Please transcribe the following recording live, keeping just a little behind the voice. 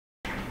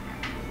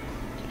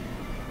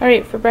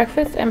Alright, for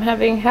breakfast I'm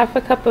having half a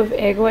cup of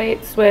egg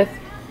whites with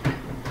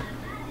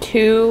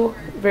 2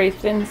 very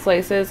thin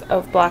slices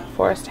of Black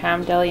Forest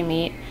ham deli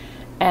meat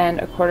and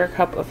a 1/4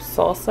 cup of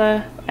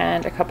salsa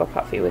and a cup of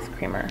coffee with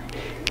creamer.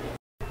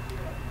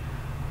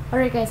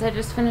 Alright guys, I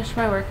just finished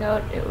my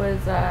workout. It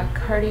was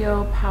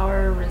cardio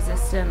power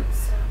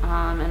resistance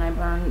and I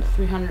burned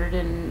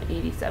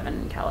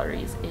 387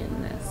 calories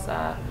in this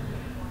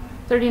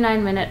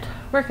 39-minute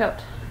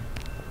workout.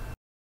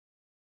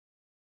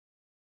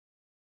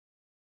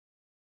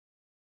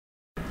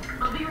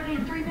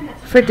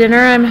 For dinner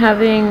I'm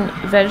having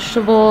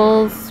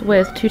vegetables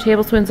with 2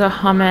 tablespoons of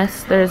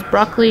hummus. There's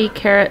broccoli,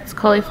 carrots,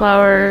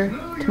 cauliflower,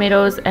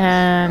 tomatoes,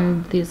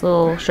 and these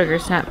little sugar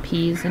snap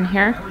peas in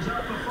here.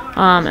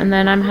 And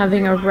then I'm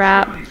having a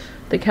wrap.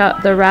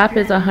 The wrap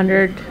is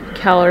 100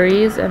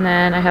 calories, and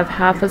then I have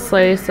half a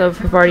slice of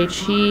Havarti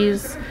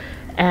cheese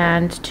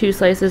and 2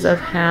 slices of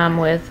ham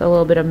with a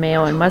little bit of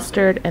mayo and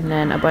mustard, and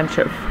then a bunch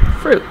of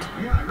fruit.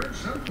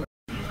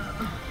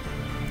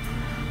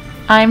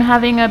 I'm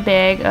having a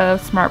bag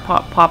of Smart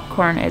Pop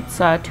popcorn. It's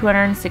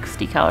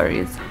 260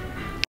 calories.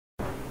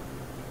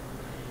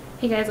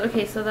 Hey guys,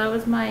 okay, so that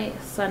was my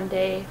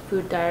Sunday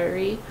food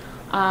diary.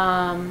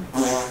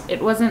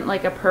 It wasn't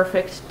like a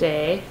perfect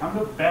day. I'm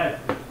not bad.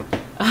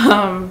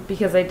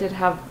 Because I did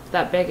have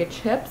that bag of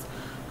chips,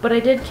 but I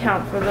did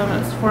count for them.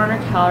 It was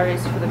 400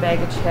 calories for the bag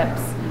of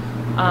chips.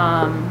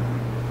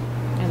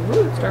 And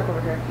woo, it's dark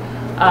over here.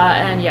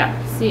 And yeah,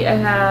 see, I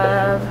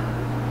have.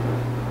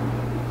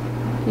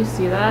 You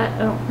see that?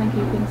 I don't think you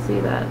can see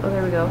that. Oh,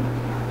 there we go.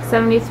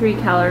 73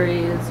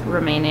 calories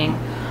remaining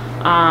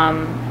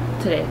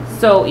today.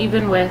 So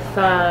even with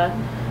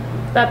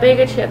that bag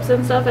of chips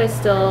and stuff, I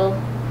still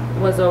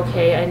was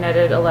okay. I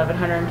netted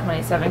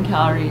 1,127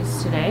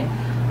 calories today.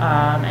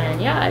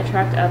 And yeah, I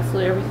tracked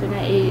absolutely everything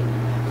I ate.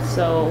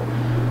 So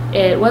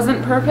it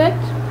wasn't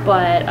perfect,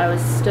 but I was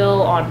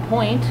still on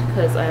point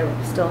because I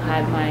still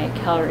had my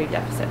calorie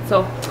deficit.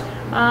 So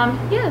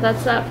yeah,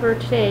 that's that for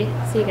today.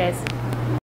 See you guys.